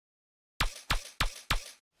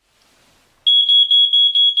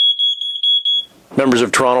Members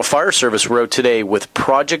of Toronto Fire Service were out today with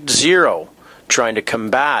Project Zero, trying to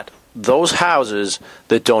combat those houses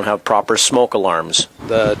that don't have proper smoke alarms.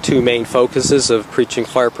 The two main focuses of preaching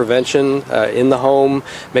fire prevention in the home,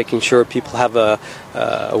 making sure people have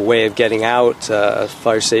a way of getting out, a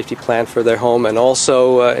fire safety plan for their home, and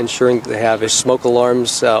also ensuring that they have smoke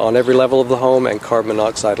alarms on every level of the home and carbon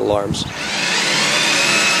monoxide alarms.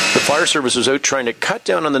 The fire service was out trying to cut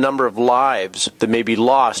down on the number of lives that may be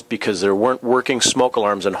lost because there weren't working smoke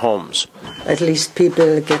alarms in homes. At least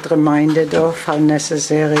people get reminded of how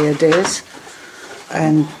necessary it is.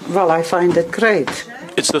 And, well, I find it great.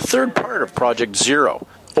 It's the third part of Project Zero.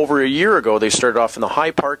 Over a year ago, they started off in the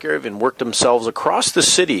High Park area and worked themselves across the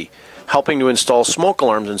city, helping to install smoke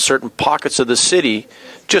alarms in certain pockets of the city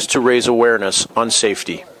just to raise awareness on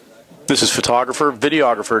safety. This is photographer,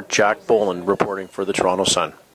 videographer Jack Boland reporting for the Toronto Sun.